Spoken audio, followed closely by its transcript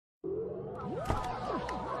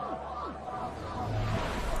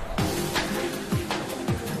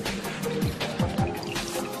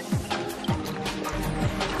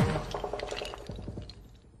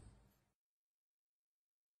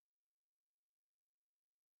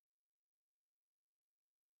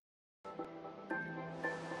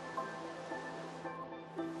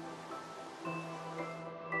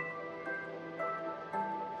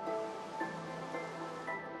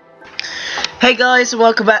Hey guys, and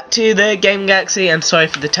welcome back to the Game Galaxy. And sorry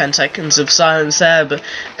for the 10 seconds of silence there, but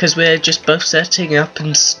because we're just both setting up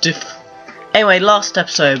and stuff. Anyway, last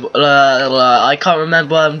episode, I can't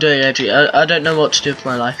remember what I'm doing, Endri. I don't know what to do with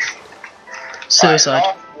my life. Suicide.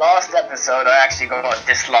 Right, last episode I actually got a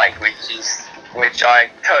dislike, which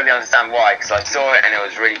I totally understand why, because I saw it and it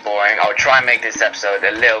was really boring. I'll try and make this episode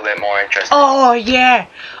a little bit more interesting. Oh yeah!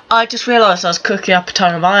 I just realised I was cooking up a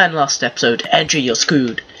ton of iron last episode. Endri, you're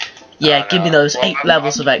screwed. Yeah, give me those 8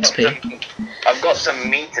 levels of XP. I've got some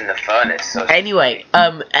meat in the furnace. So anyway,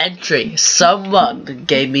 Endri, someone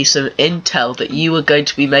gave me some intel that you were going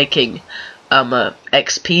to be making a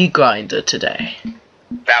XP grinder today.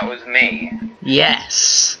 That was me.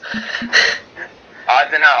 Yes. I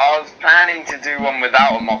don't know, I was planning to do one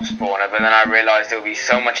without a mob spawner, but then I realised it would be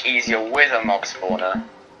so much easier with a mob spawner.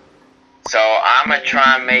 So I'm gonna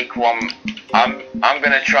try and make one. I'm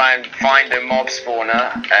gonna try and find a mob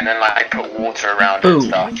spawner and then like put water around it and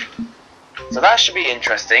stuff. So that should be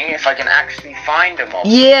interesting if I can actually find a mob.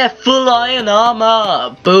 Yeah, full iron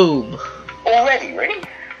armor. Boom. Already, really?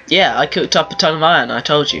 Yeah, I cooked up a ton of iron. I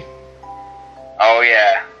told you. Oh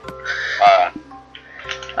yeah.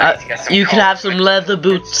 You can have some leather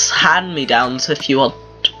boots hand-me-downs if you want.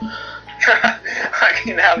 I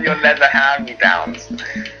can have your leather hand-me-downs.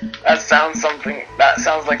 That sounds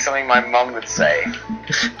like something my mum would say.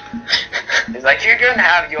 It's like, you can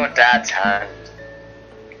have your dad's hand.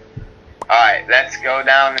 Alright, let's go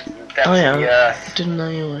down into the depths of the earth. Didn't know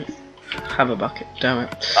you would have a bucket, damn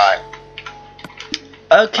it. Alright.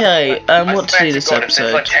 Okay, what to do this episode?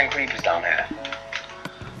 There's like 10 creepers down here.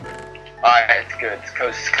 Alright, it's good. The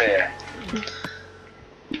coast is clear.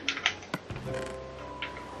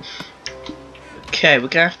 Okay, we're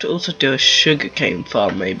gonna have to also do a sugarcane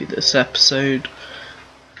farm maybe this episode.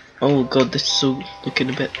 Oh god, this is all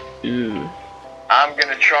looking a bit. Ooh. I'm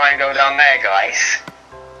gonna try and go down there, guys.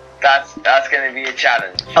 That's gonna be a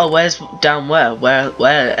challenge. Oh, where's down where? Where,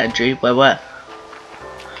 Endri? Where?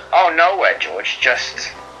 Oh, nowhere, George.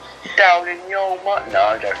 Just down in your mud.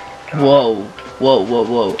 No, don't.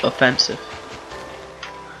 Whoa, offensive.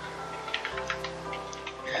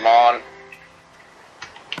 Come on.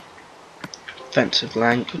 Offensive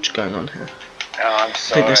language going on here. Oh, I'm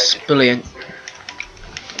sorry. I think this is bullying.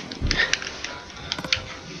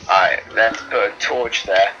 Alright, let's put a torch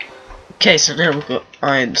there. Okay, so now we've got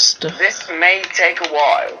iron stuff. This may take a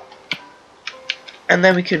while. And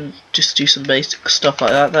then we can just do some basic stuff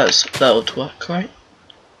like that. That'll work, right?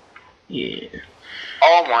 Yeah.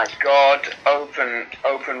 Oh my god,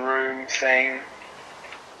 open room thing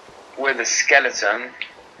with a skeleton.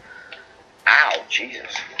 Ow,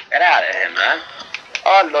 Jesus. Get out of here, man.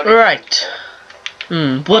 Oh, right.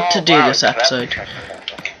 What to do this episode?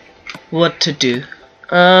 What to do?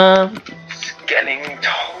 Skeleton.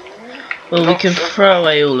 Well, we can throw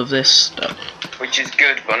away all of this stuff. Which is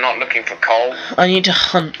good, but I'm not looking for coal. I need to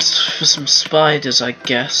hunt for some spiders, I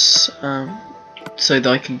guess, so that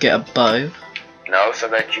I can get a bow. No, so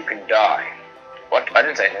that you can die. What? I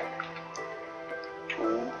didn't say that.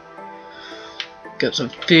 Get some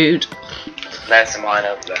food. There's some iron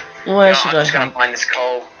over there. Where should I'm I just gonna find this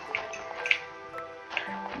coal.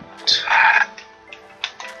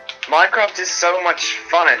 Minecraft is so much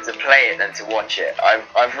funner to play it than to watch it.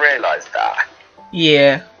 I've realised that.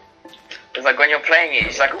 Yeah. It's like when you're playing it,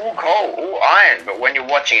 it's like, ooh, coal, ooh, iron. But when you're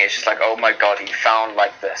watching it, it's just like, oh my god, he found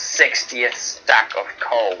like the 60th stack of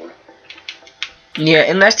coal. Yeah,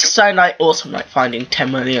 unless it sounds like awesome, like finding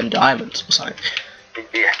 10 million diamonds or something.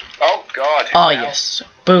 Yeah. Oh god. Oh yes.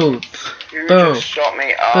 Boom. You Boom. just shot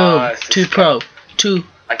me. Boom. Too pro.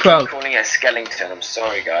 I keep calling it a skeleton. I'm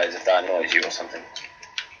sorry, guys, if that annoys you or something.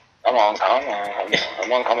 Come on,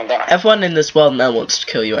 come down. Everyone in this world now wants to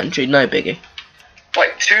kill you, Endri. No biggie.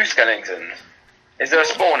 Wait, 2 skeletons. Is there a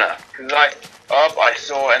spawner? Because I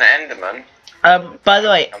saw an enderman. By the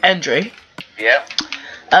way, Endri. Yeah.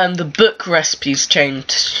 The book recipes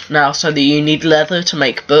changed now, so that you need leather to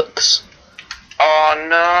make books. Oh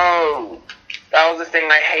no! That was the thing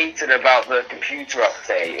I hated about the computer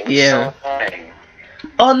update. It was so annoying.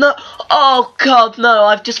 Oh no! Oh god, no!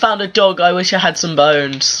 I've just found a dog. I wish I had some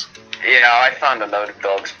bones. Yeah, I found a load of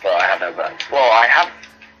dogs, but I have no bones. Well, I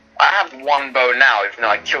have 1 bone now, even though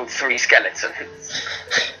I killed 3 skeletons.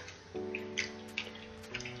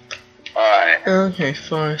 Alright. Okay,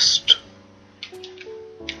 forest.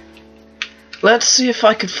 Let's see if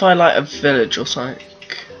I could find like a village or something.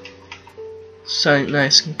 Something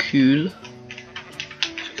nice and cool.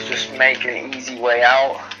 Just make an easy way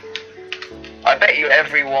out. I bet you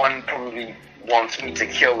everyone probably wants me to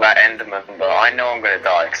kill that enderman, but I know I'm gonna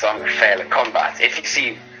die because I'm gonna fail at combat. If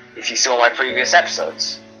you saw my previous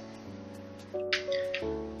episodes.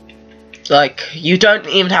 Like, you don't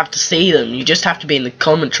even have to see them. You just have to be in the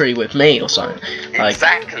commentary with me or something. Like,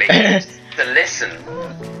 exactly. Just to listen.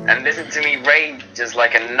 And listen to me rage as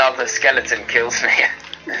like another skeleton kills me.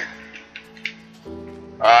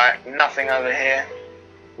 Alright, nothing over here.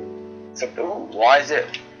 So, ooh, why is it...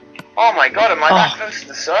 Oh my god, am I that close to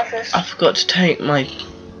the surface? I forgot to take my...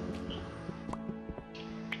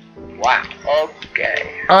 Wow,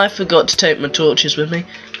 okay. I forgot to take my torches with me.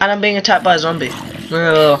 And I'm being attacked by a zombie.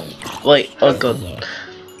 Oh, wait, oh god.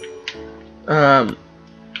 I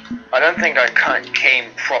don't think I came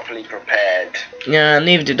properly prepared. Yeah,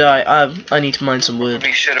 neither did I. I need to mine some wood.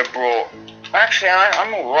 Probably should have brought... Actually,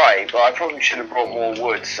 I'm alright, but I probably should have brought more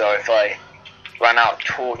wood, so if I ran out of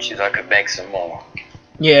torches, I could make some more.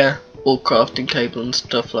 Yeah, or crafting table and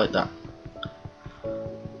stuff like that.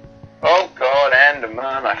 Oh god,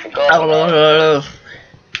 Enderman, I forgot about him.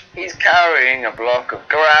 He's carrying a block of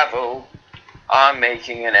gravel. I'm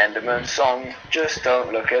making an Enderman song. Just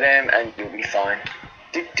don't look at him and you'll be fine.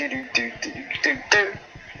 Do do do do do do do.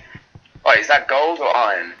 Oh, is that gold or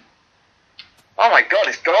iron? Oh my god,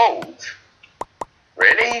 it's gold.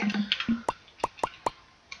 Really?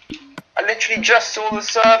 I literally just saw the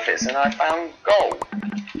surface and I found gold.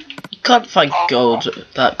 You can't find gold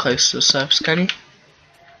that close to the surface, can you?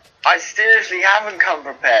 I seriously haven't come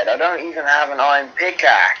prepared. I don't even have an iron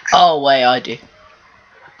pickaxe. Oh wait, I do.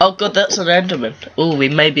 Oh god, that's an Enderman. Oh, we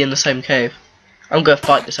may be in the same cave. I'm gonna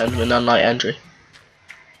fight this Enderman, unlike Endri.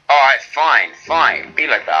 Alright, fine. Be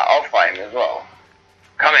like that. I'll fight him as well.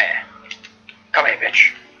 Come here. Come here,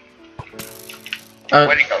 bitch.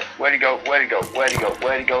 Where'd he go? Where'd he go? Where'd he go? Where'd he go?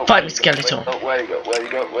 Where'd he go? Fight me, skeleton. Where'd he go? Where'd he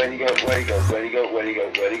go? Where'd he go? Where'd he go? Where'd he go? Where'd he go?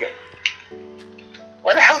 Where'd he go?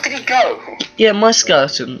 Where the hell did he go? Yeah, my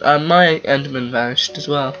skeleton, my Enderman vanished as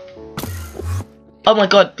well. Oh my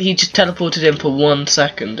god, he just teleported in for 1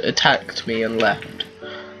 second, attacked me and left.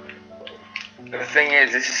 The thing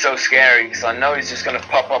is, this is so scary because I know he's just gonna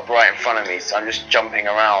pop up right in front of me, so I'm just jumping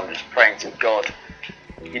around, just praying to God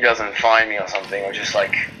he doesn't find me or something, or just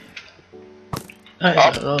like...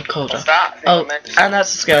 That is a lot colder. What's that? Oh, and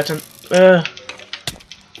that's a skeleton. A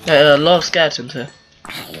lot of skeletons here.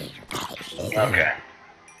 Okay.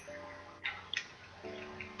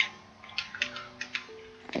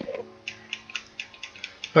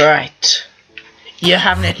 Right. You're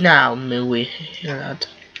having it now, Millie, lad.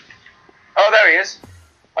 Oh, there he is.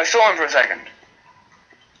 I saw him for a second.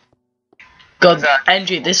 God,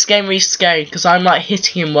 Endri, this game is scary because I'm like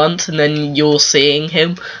hitting him once and then you're seeing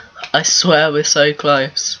him. I swear we're so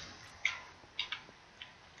close.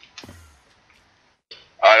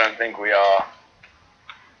 I don't think we are.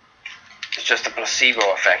 It's just a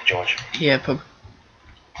placebo effect, George. Yeah, probably.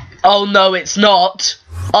 Oh no, it's not.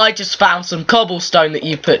 I just found some cobblestone that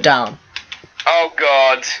you put down. Oh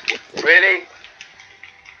God, really?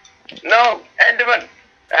 No, Enderman,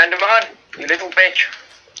 Enderman, you little bitch.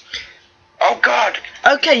 Oh God.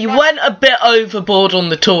 Okay, you went a bit overboard on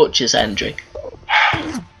the torches, Endri.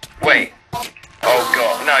 Wait. Oh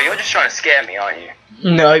God, no, you're just trying to scare me, aren't you?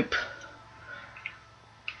 Nope.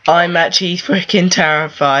 I'm actually freaking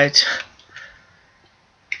terrified.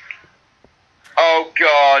 Oh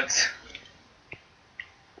God.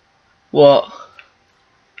 What?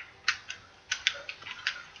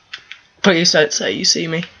 Please don't say you see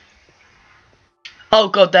me. Oh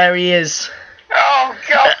God, there he is. Oh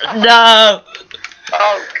God. No.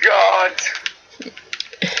 Oh God.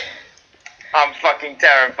 I'm fucking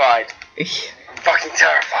terrified. I'm fucking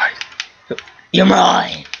terrified. You're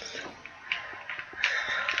mine.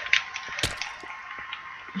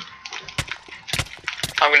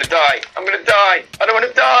 I'm gonna die. I'm gonna die. I don't want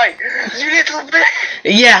to die. You little bitch.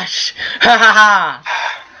 Yes. Ha ha ha.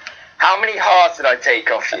 How many hearts did I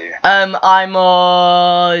take off you? I'm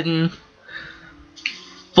on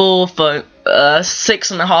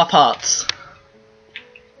 6.5 hearts.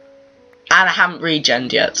 And I haven't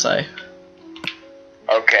regened yet, so.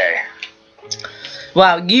 Okay.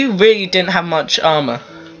 Wow, you really didn't have much armor.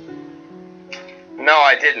 No,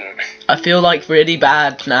 I didn't. I feel like really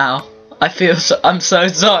bad now. I'm so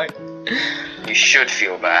sorry. You should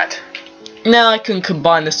feel bad. Now I can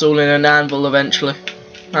combine this all in an anvil eventually.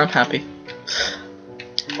 I'm happy.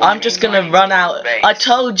 I'm just gonna run out. I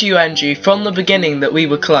told you, Endri, from the beginning that we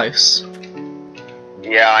were close.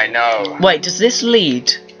 Yeah, I know. Wait, does this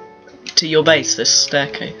lead to your base, this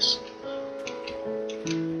staircase?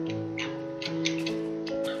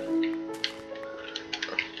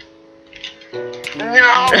 No!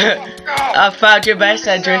 I found your base,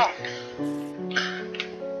 Endri.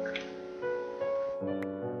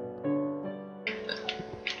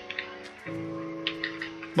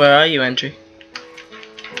 Where are you, Endri?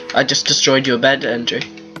 I just destroyed your bed, Endri.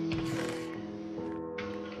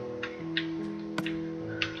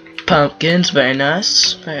 pumpkins, very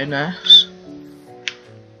nice, very nice.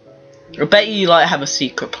 I bet you like have a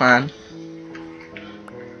secret plan.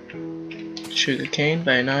 Sugarcane,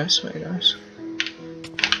 very nice, very nice.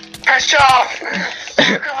 Push off!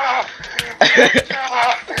 Fuck off! Push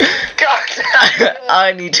off! God damn it!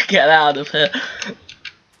 I need to get out of here.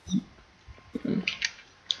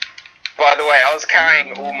 By the way, I was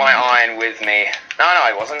carrying all my iron with me. No,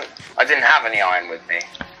 I wasn't. I didn't have any iron with me.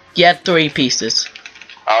 You had 3 pieces.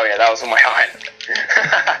 Oh yeah, that was all my iron.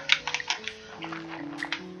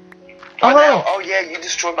 Oh. No. Oh yeah, you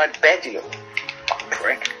destroyed my bed, you little fucking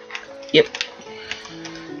prick. Yep.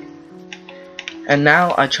 And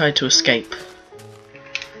now I try to escape.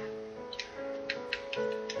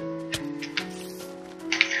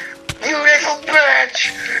 You little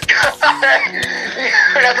bitch!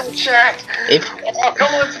 You little chat! Oh,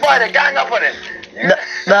 come on, Spider, gang up on it!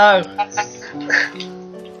 No.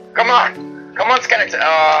 Come on, Skeleton!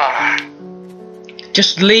 Oh.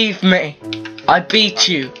 Just leave me. I beat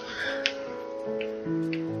you.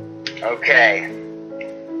 Okay.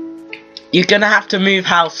 You're gonna have to move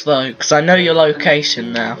house though, because I know your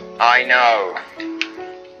location now. I know.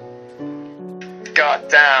 God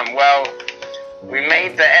damn, well, we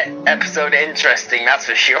made the episode interesting, that's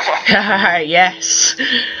for sure. Yes.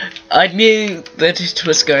 I knew that it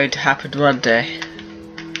was going to happen one day.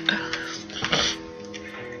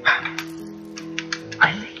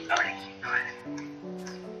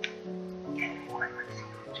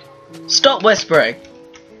 Stop whispering.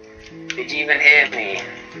 Did you even hear me?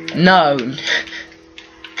 No.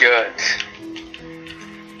 Good.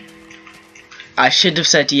 I should have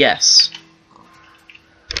said yes.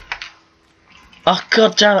 Oh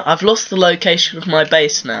god damn it, I've lost the location of my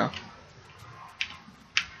base now.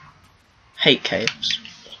 Hate caves.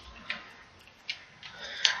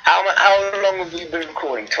 How long have you been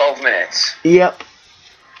recording? 12 minutes? Yep.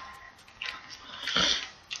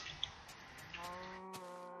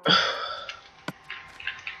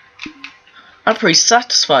 I'm pretty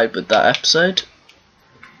satisfied with that episode.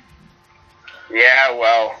 Yeah,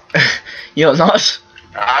 well. You're not?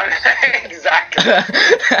 Exactly.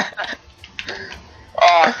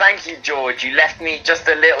 Oh, thank you, George. You left me just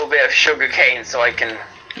a little bit of sugar cane so I can...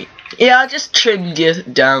 Yeah, I just trimmed you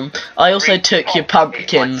down. I also took your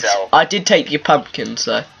pumpkins. myself. I did take your pumpkins,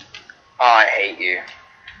 though. Oh, I hate you.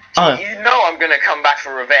 Oh. You know I'm gonna come back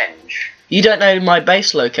for revenge. You don't know my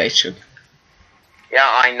base location. Yeah,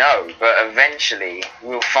 I know, but eventually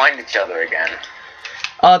we'll find each other again.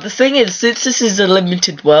 The thing is, since this is a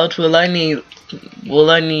limited world, we'll only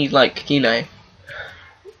like, you know,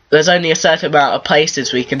 there's only a certain amount of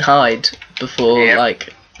places we can hide before,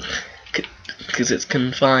 like, because it's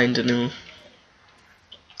confined and all.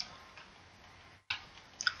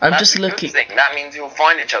 I'm That's just a looking. good thing. That means we'll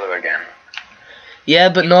find each other again. Yeah,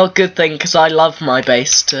 but not a good thing, because I love my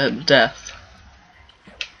base to death.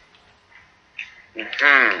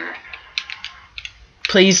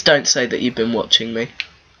 Please don't say that you've been watching me.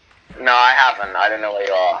 No, I haven't. I don't know where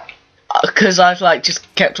you are. Because I've like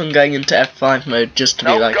just kept on going into F5 mode just to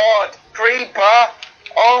be like. Oh god, creeper!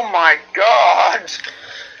 Oh my god!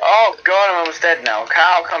 Oh god, I'm almost dead now.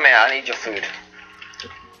 Cow, come here. I need your food.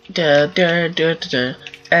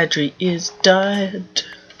 Endri is dead.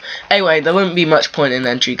 Anyway, there wouldn't be much point in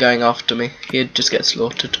Endri going after me. He'd just get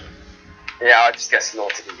slaughtered. Yeah, I'll just get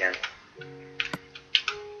slaughtered again.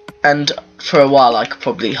 And for a while, I could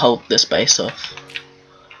probably hold this base off.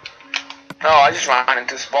 No, I just ran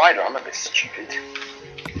into a spider. I'm a bit stupid.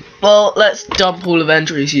 Well, let's dump all of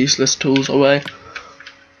Endri's useless tools away.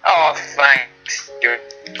 Oh, thanks,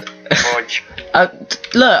 George.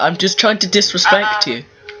 Look, I'm just trying to disrespect you.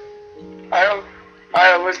 I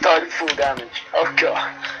almost died of full damage. Oh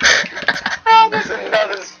god. Oh, there's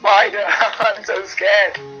another spider. I'm so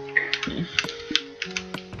scared.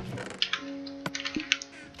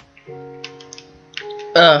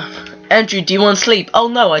 Endri, do you want to sleep? Oh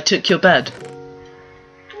no, I took your bed.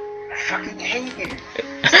 I fucking hate you.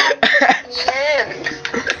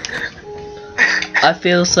 I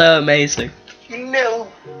feel so amazing. You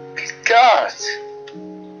little god.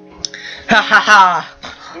 Ha ha ha.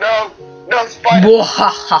 No, spider. Whoa, ha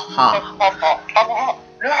ha ha.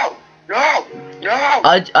 No.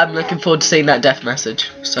 I'm looking forward to seeing that death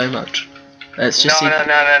message so much. Let's just see. No.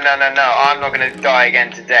 I'm not gonna die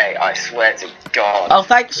again today. I swear to God. Oh,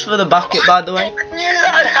 thanks for the bucket, by the way. How knew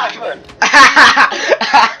that happened?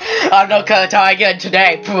 I'm not gonna die again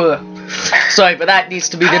today. Sorry, but that needs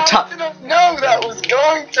to be the How did I know that was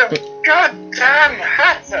going to? God damn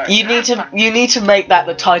hatter. You need to make that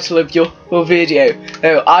the title of your video.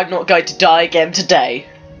 Oh, I'm not going to die again today.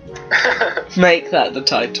 Make that the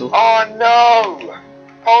title. Oh no.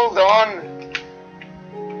 Hold on.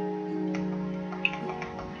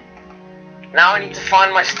 Now I need to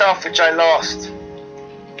find my stuff, which I lost.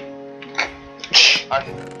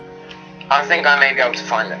 I think I may be able to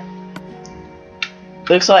find it.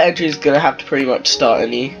 Looks like Endri's gonna have to pretty much start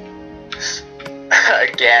anew.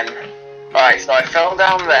 Again. Alright, so I fell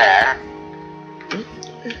down there.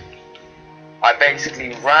 I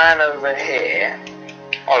basically ran over here.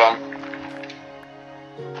 Hold on.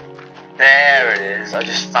 There it is. I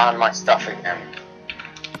just found my stuff again.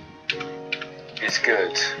 It's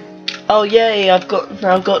good. Oh yay! I've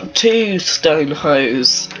got 2 stone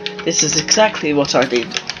hoes. This is exactly what I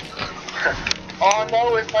need. Oh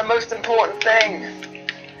no! It's my most important thing.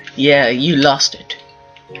 Yeah, you lost it.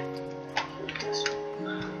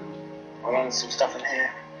 I want some stuff in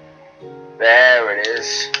here. There it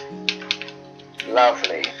is.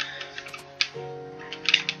 Lovely.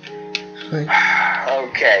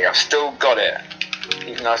 Okay, I've still got it.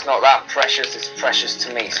 Even though it's not that precious, it's precious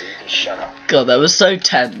to me, so you can shut up. God, that was so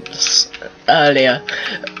tense earlier.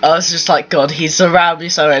 I was just like, God, he's around me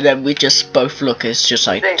somewhere, and then we just both look, it's just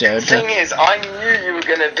like, The thing is, I knew you were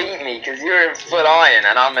gonna beat me, because you're in full iron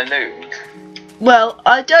and I'm a noob. Well,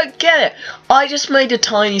 I don't get it. I just made a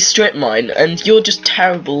tiny strip mine, and you're just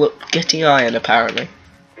terrible at getting iron, apparently.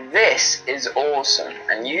 This is awesome,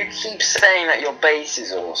 and you keep saying that your base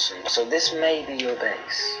is awesome, so this may be your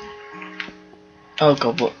base. Oh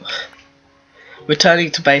God, what?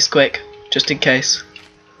 Returning to base quick, just in case.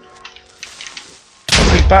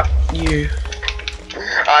 Back you.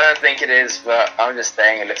 I don't think it is, but I'm just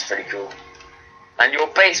saying it looks pretty cool. And your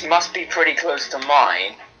base must be pretty close to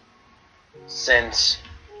mine, since...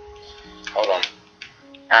 Hold on.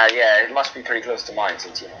 Yeah, it must be pretty close to mine,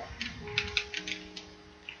 since, you know.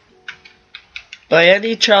 By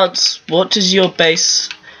any chance, what does your base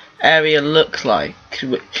area look like?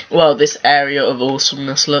 Well, this area of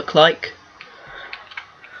awesomeness look like?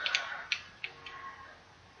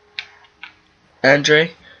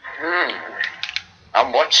 Endri?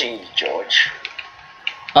 I'm watching you, George.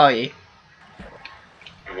 Are you?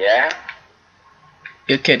 Yeah?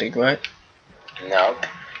 You're kidding, right? Nope.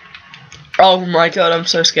 Oh my God, I'm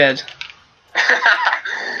so scared.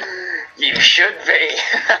 You should be.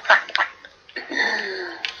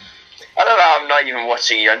 I don't know, I'm not even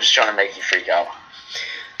watching you, I'm just trying to make you freak out.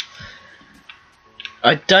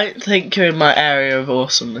 I don't think you're in my area of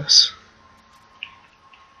awesomeness.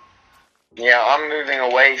 Yeah, I'm moving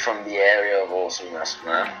away from the area of awesomeness,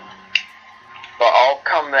 man. But I'll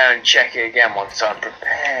come there and check it again once I'm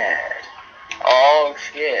prepared. Oh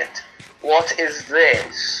shit. What is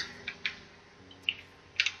this?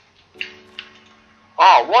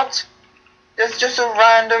 Oh, what? There's just a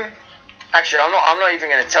random... Actually, I'm not even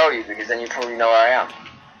going to tell you, because then you probably know where I am.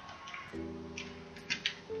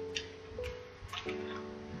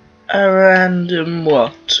 A random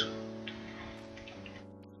what?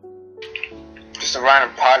 Just a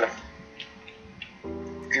random pile of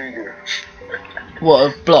goo-goo. What,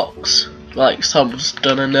 of blocks? Like someone's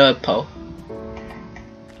done a nerd pole?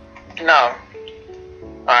 No.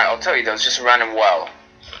 Alright, I'll tell you, there was just a random well.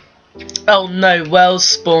 Oh no, wells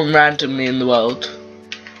spawn randomly in the world.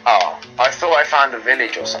 Oh, I thought I found a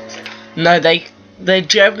village or something. No, they're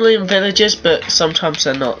generally in villages, but sometimes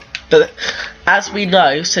they're not. But as we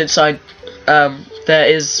know, since there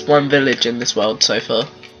is one village in this world so far.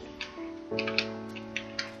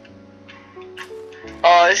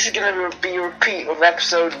 Oh, this is gonna be a repeat of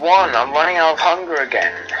episode 1. I'm running out of hunger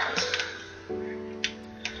again.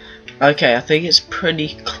 Okay, I think it's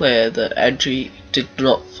pretty clear that Endri did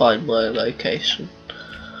not find my location.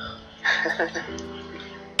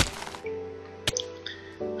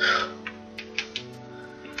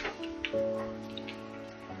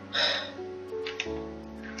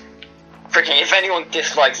 Freaking, if anyone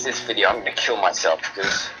dislikes this video, I'm gonna kill myself,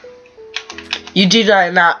 because... You do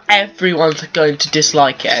that now, everyone's going to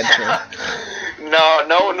dislike it, Endri.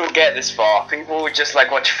 No one will get this far. People will just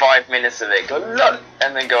like watch 5 minutes of it, go look,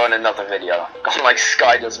 and then go on another video. On like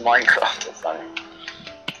Sky does Minecraft or something.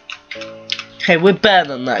 Hey, we're better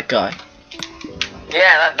than that guy.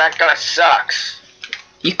 Yeah, that guy sucks.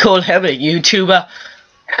 You call him a YouTuber?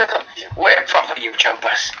 We're proper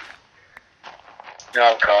YouTubers.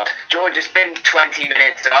 Oh god. George, it's been 20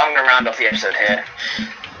 minutes, so I'm gonna round off the episode here.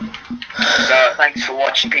 So, thanks for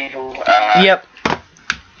watching, people. Yep.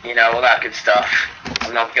 You know, all that good stuff.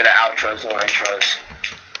 I'm not good at outros or intros.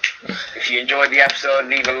 If you enjoyed the episode,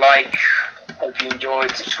 leave a like. Hope you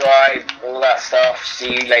enjoyed, subscribe, all that stuff.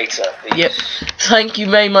 See you later. Peace. Yep. Thank you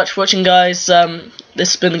very much for watching, guys. This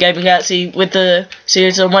has been the Gaming Galaxy with the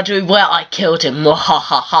series on Wendaroo where I killed him. Ha ha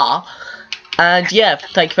ha. And yeah,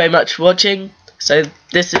 thank you very much for watching. So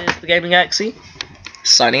this is the Gaming Galaxy,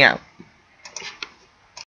 signing out.